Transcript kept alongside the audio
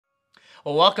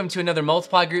Well, welcome to another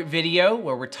Multiply Group video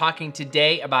where we're talking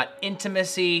today about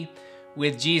intimacy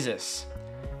with Jesus.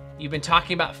 You've been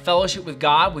talking about fellowship with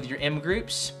God with your M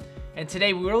groups, and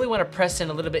today we really want to press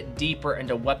in a little bit deeper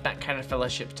into what that kind of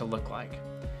fellowship to look like.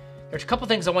 There's a couple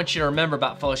things I want you to remember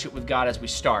about fellowship with God as we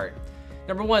start.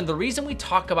 Number one, the reason we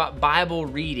talk about Bible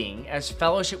reading as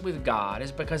fellowship with God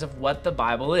is because of what the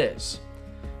Bible is.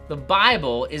 The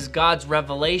Bible is God's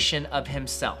revelation of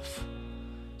Himself.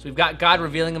 So we've got God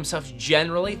revealing Himself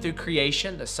generally through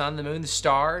creation, the sun, the moon, the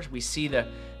stars. We see the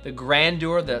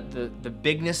grandeur, the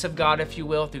bigness of God, if you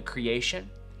will, through creation.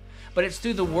 But it's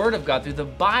through the Word of God, through the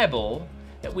Bible,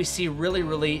 that we see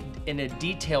really in a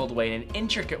detailed way, in an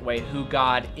intricate way, who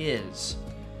God is.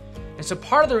 And so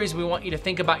part of the reason we want you to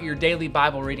think about your daily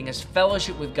Bible reading as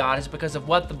fellowship with God is because of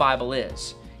what the Bible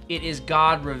is. It is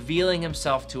God revealing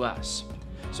Himself to us.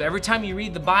 So every time you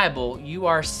read the Bible, you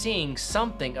are seeing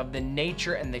something of the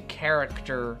nature and the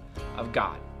character of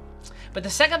God. But the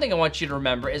second thing I want you to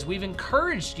remember is we've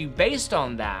encouraged you, based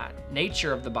on that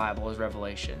nature of the Bible as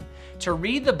revelation, to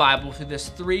read the Bible through this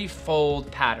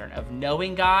threefold pattern of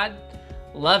knowing God,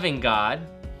 loving God,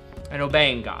 and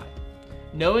obeying God.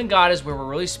 Knowing God is where we're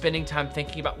really spending time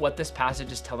thinking about what this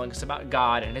passage is telling us about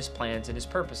God and His plans and His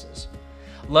purposes.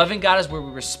 Loving God is where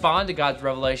we respond to God's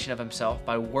revelation of Himself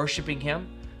by worshiping Him,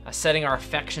 setting our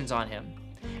affections on Him.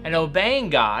 And obeying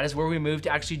God is where we move to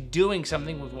actually doing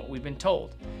something with what we've been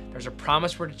told. If there's a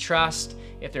promise we're to trust,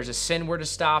 if there's a sin we're to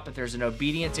stop, if there's an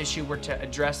obedience issue we're to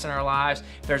address in our lives,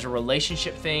 if there's a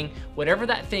relationship thing, whatever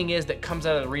that thing is that comes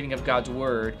out of the reading of God's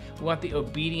Word, we want the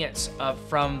obedience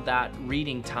from that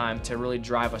reading time to really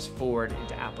drive us forward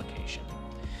into application.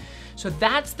 So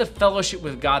that's the fellowship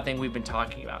with God thing we've been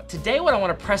talking about. Today, what I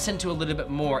want to press into a little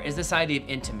bit more is this idea of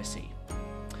intimacy.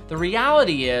 The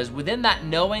reality is, within that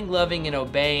knowing, loving, and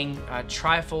obeying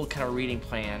trifold kind of reading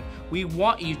plan, we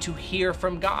want you to hear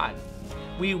from God.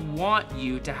 We want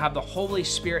you to have the Holy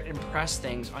Spirit impress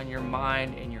things on your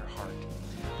mind and your heart.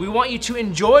 We want you to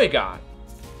enjoy God.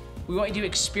 We want you to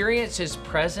experience His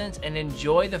presence and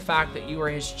enjoy the fact that you are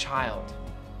His child.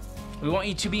 We want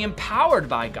you to be empowered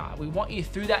by God. We want you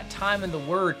through that time in the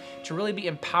Word to really be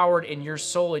empowered in your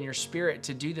soul and your spirit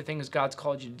to do the things God's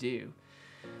called you to do.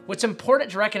 What's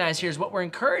important to recognize here is what we're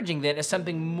encouraging then is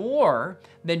something more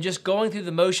than just going through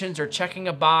the motions or checking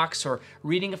a box or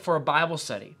reading it for a Bible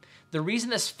study. The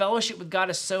reason this fellowship with God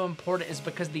is so important is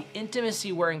because the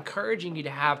intimacy we're encouraging you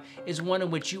to have is one in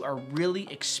which you are really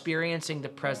experiencing the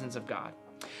presence of God.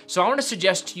 So I want to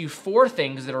suggest to you 4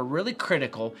 things that are really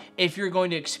critical if you're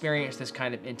going to experience this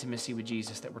kind of intimacy with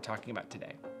Jesus that we're talking about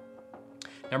today.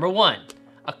 Number 1,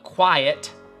 a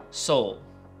quiet soul.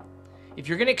 If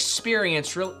you're going to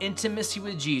experience real intimacy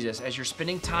with Jesus as you're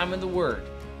spending time in the Word,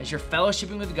 as you're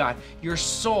fellowshipping with God, your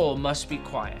soul must be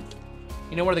quiet.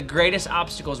 You know, one of the greatest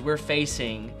obstacles we're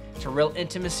facing to real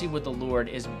intimacy with the Lord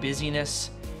is busyness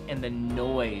and the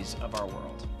noise of our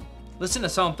world. Listen to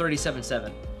Psalm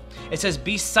 37:7. It says,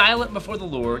 "Be silent before the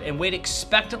Lord and wait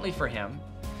expectantly for Him.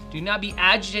 Do not be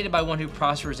agitated by one who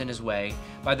prospers in his way,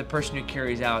 by the person who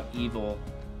carries out evil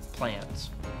plans."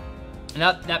 And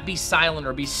that be silent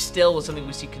or be still is something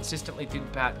we see consistently through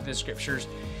the scriptures.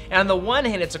 And on the one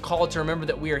hand, it's a call to remember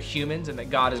that we are humans and that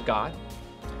God is God.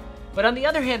 But on the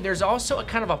other hand, there's also a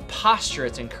kind of a posture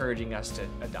it's encouraging us to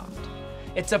adopt.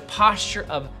 It's a posture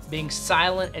of being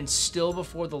silent and still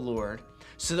before the Lord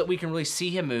so that we can really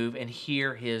see Him move and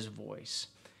hear His voice.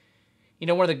 You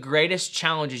know, one of the greatest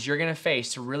challenges you're going to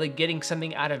face to really getting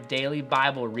something out of daily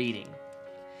Bible reading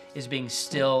is being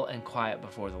still and quiet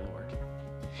before the Lord.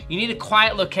 You need a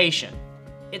quiet location.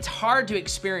 It's hard to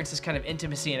experience this kind of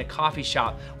intimacy in a coffee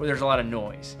shop where there's a lot of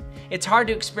noise. It's hard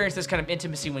to experience this kind of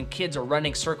intimacy when kids are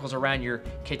running circles around your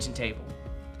kitchen table.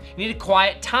 You need a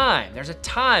quiet time. There's a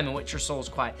time in which your soul is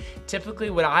quiet. Typically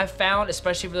what I've found,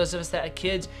 especially for those of us that have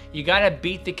kids, you gotta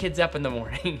beat the kids up in the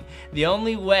morning. The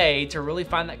only way to really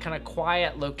find that kind of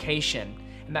quiet location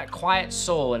and that quiet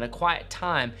soul and a quiet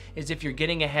time is if you're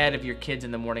getting ahead of your kids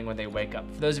in the morning when they wake up.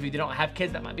 For those of you that don't have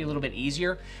kids, that might be a little bit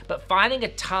easier, but finding a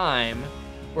time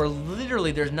where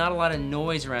literally there's not a lot of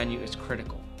noise around you is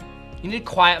critical. You need a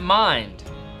quiet mind.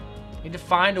 You need to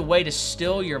find a way to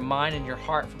still your mind and your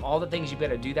heart from all the things you've got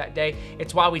to do that day.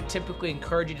 It's why we typically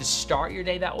encourage you to start your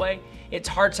day that way. It's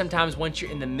hard sometimes once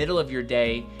you're in the middle of your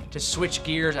day to switch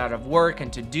gears out of work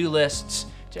and to-do lists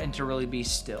and to really be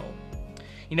still.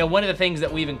 You know, one of the things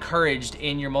that we've encouraged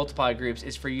in your Multiply groups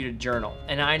is for you to journal.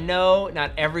 And I know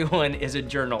not everyone is a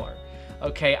journaler.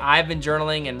 Okay, I've been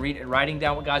journaling and writing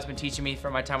down what God's been teaching me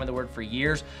from my time in the Word for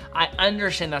years. I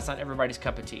understand that's not everybody's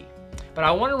cup of tea. But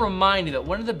I want to remind you that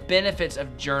one of the benefits of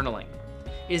journaling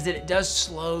is that it does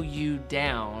slow you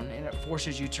down and it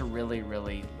forces you to really,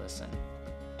 really listen.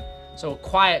 So a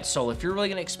quiet soul, if you're really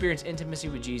gonna experience intimacy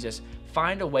with Jesus,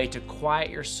 find a way to quiet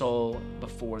your soul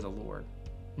before the Lord.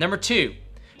 Number 2,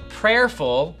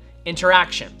 prayerful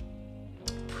interaction.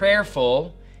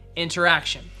 Prayerful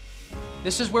interaction.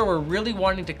 This is where we're really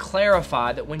wanting to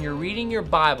clarify that when you're reading your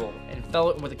Bible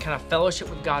and with a kind of fellowship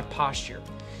with God posture,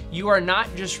 you are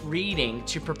not just reading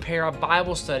to prepare a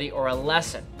Bible study or a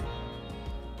lesson.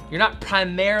 You're not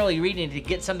primarily reading to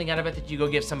get something out of it that you go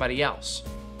give somebody else.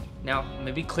 Now, let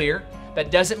me be clear,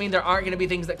 that doesn't mean there aren't gonna be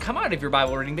things that come out of your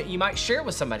Bible reading that you might share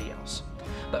with somebody else.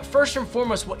 But first and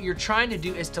foremost, what you're trying to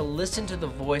do is to listen to the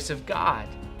voice of God.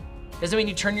 Doesn't mean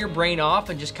you turn your brain off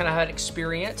and just kind of have an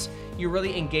experience. You're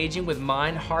really engaging with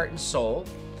mind, heart, and soul,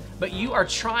 but you are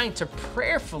trying to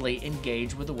prayerfully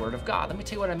engage with the Word of God. Let me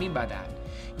tell you what I mean by that.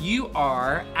 You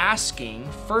are asking,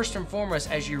 first and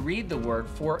foremost, as you read the Word,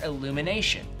 for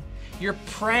illumination. You're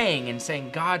praying and saying,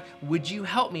 God, would you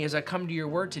help me as I come to your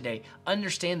Word today?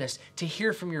 Understand this, to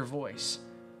hear from your voice.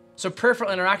 So prayerful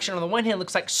interaction on the one hand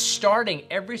looks like starting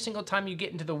every single time you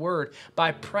get into the Word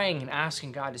by praying and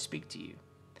asking God to speak to you.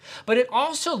 But it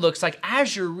also looks like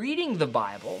as you're reading the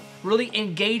Bible, really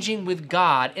engaging with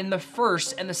God in the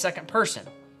first and the second person.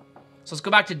 So let's go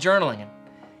back to journaling.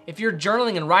 If you're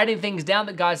journaling and writing things down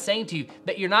that God's saying to you,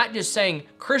 that you're not just saying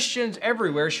Christians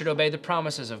everywhere should obey the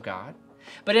promises of God,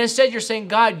 but instead you're saying,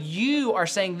 God, you are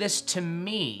saying this to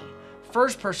me.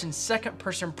 First person, second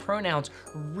person pronouns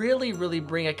really, really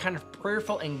bring a kind of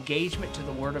prayerful engagement to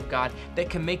the Word of God that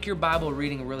can make your Bible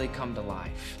reading really come to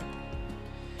life.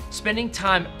 Spending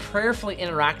time prayerfully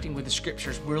interacting with the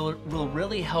Scriptures will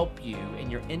really help you in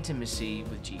your intimacy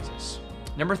with Jesus.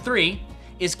 Number 3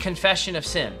 is confession of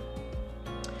sin.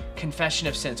 Confession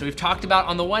of sin. So we've talked about,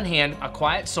 on the one hand, a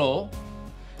quiet soul.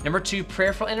 Number 2,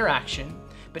 prayerful interaction.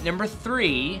 But number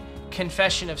 3,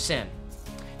 confession of sin.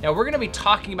 Now we're gonna be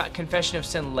talking about confession of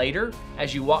sin later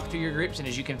as you walk through your groups and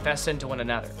as you confess sin to one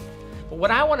another. But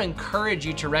what I wanna encourage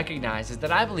you to recognize is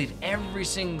that I believe every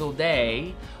single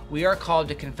day we are called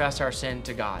to confess our sin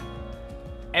to God.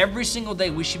 Every single day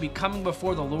we should be coming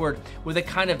before the Lord with a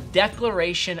kind of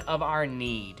declaration of our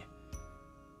need.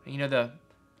 You know,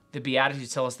 the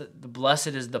Beatitudes tell us that the blessed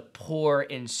is the poor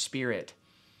in spirit.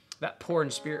 That poor in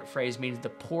spirit phrase means the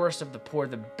poorest of the poor,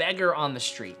 the beggar on the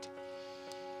street.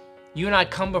 You and I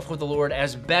come before the Lord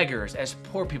as beggars, as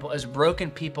poor people, as broken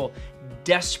people,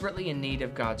 desperately in need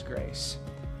of God's grace.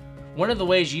 One of the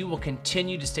ways you will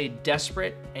continue to stay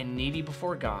desperate and needy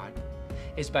before God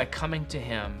is by coming to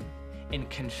Him in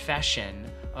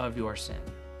confession of your sin.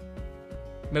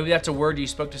 Maybe that's a word you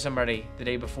spoke to somebody the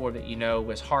day before that you know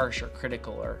was harsh or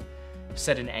critical or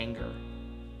said in anger.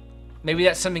 Maybe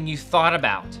that's something you thought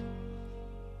about,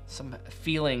 some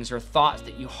feelings or thoughts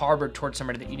that you harbored towards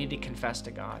somebody that you need to confess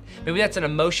to God. Maybe that's an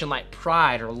emotion like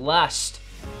pride or lust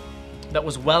that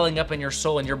was welling up in your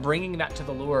soul and you're bringing that to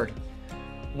the Lord.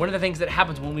 One of the things that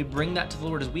happens when we bring that to the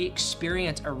Lord is we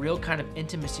experience a real kind of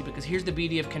intimacy, because here's the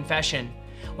beauty of confession.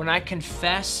 When I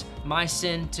confess my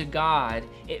sin to God,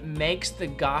 it makes the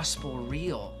gospel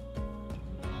real.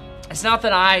 It's not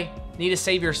that I need a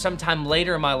Savior sometime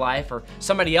later in my life or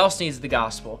somebody else needs the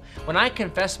gospel. When I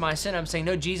confess my sin, I'm saying,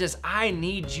 no, Jesus, I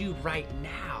need you right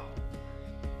now.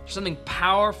 There's something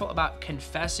powerful about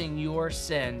confessing your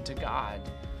sin to God.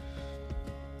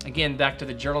 Again, back to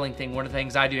the journaling thing, one of the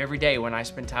things I do every day when I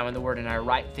spend time in the Word and I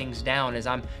write things down is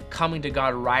I'm coming to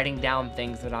God, writing down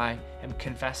things that I am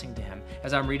confessing to Him.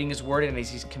 As I'm reading His Word and as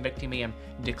He's convicting me, I'm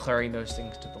declaring those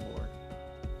things to the Lord.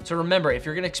 So remember, if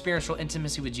you're gonna experience real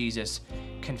intimacy with Jesus,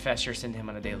 confess your sin to Him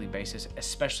on a daily basis,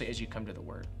 especially as you come to the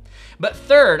Word. But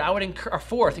fourth, I would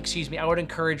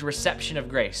encourage reception of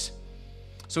grace.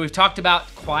 So we've talked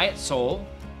about quiet soul,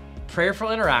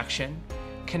 prayerful interaction,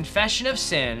 confession of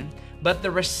sin, but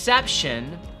the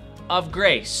reception of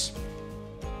grace.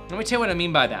 Let me tell you what I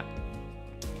mean by that.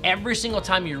 Every single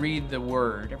time you read the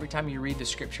Word, every time you read the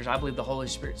Scriptures, I believe the Holy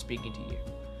Spirit's speaking to you.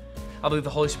 I believe the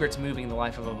Holy Spirit's moving in the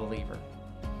life of a believer.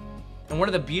 And one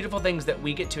of the beautiful things that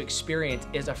we get to experience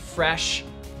is a fresh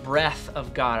breath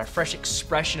of God, a fresh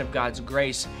expression of God's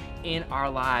grace in our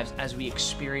lives as we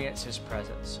experience His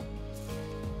presence.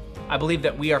 I believe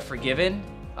that we are forgiven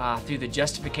through the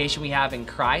justification we have in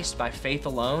Christ by faith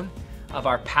alone of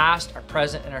our past, our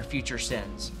present, and our future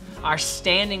sins. Our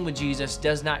standing with Jesus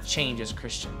does not change as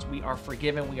Christians. We are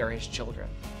forgiven, we are His children.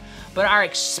 But our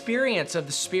experience of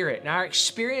the Spirit and our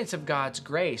experience of God's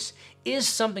grace is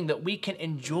something that we can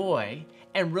enjoy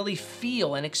and really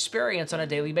feel and experience on a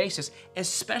daily basis,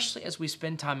 especially as we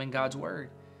spend time in God's Word.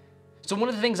 So one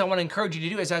of the things I want to encourage you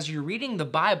to do is as you're reading the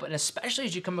Bible, and especially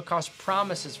as you come across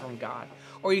promises from God,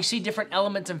 or you see different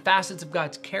elements and facets of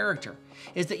God's character,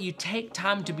 is that you take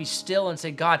time to be still and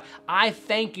say, God, I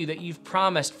thank you that you've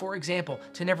promised, for example,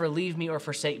 to never leave me or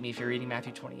forsake me if you're reading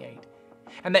Matthew 28.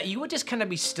 And that you would just kind of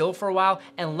be still for a while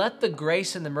and let the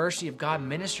grace and the mercy of God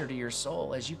minister to your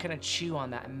soul as you kind of chew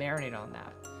on that and marinate on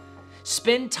that.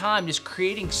 Spend time just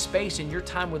creating space in your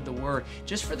time with the Word,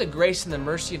 just for the grace and the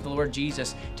mercy of the Lord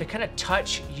Jesus to kind of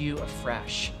touch you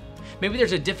afresh. Maybe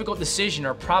there's a difficult decision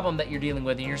or problem that you're dealing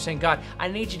with and you're saying, God, I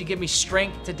need you to give me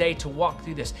strength today to walk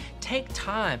through this. Take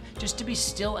time just to be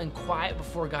still and quiet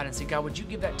before God and say, God, would you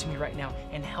give that to me right now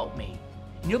and help me?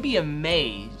 And you'll be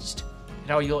amazed at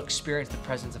how you'll experience the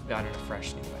presence of God in a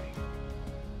fresh new way.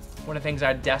 One of the things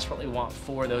I desperately want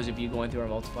for those of you going through our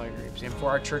multiplier groups and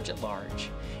for our church at large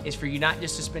is for you not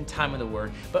just to spend time in the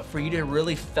Word, but for you to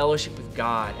really fellowship with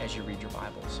God as you read your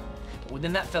Bibles. But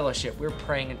within that fellowship, we're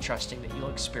praying and trusting that you'll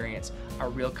experience a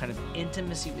real kind of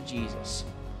intimacy with Jesus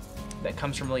that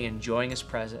comes from really enjoying His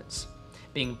presence,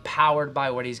 being powered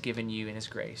by what He's given you in His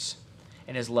grace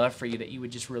and His love for you, that you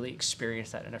would just really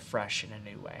experience that in a fresh and a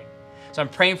new way. So I'm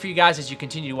praying for you guys as you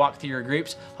continue to walk through your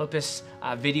groups. Hope this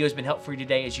video has been helpful for you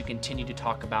today as you continue to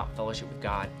talk about fellowship with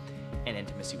God and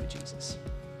intimacy with Jesus.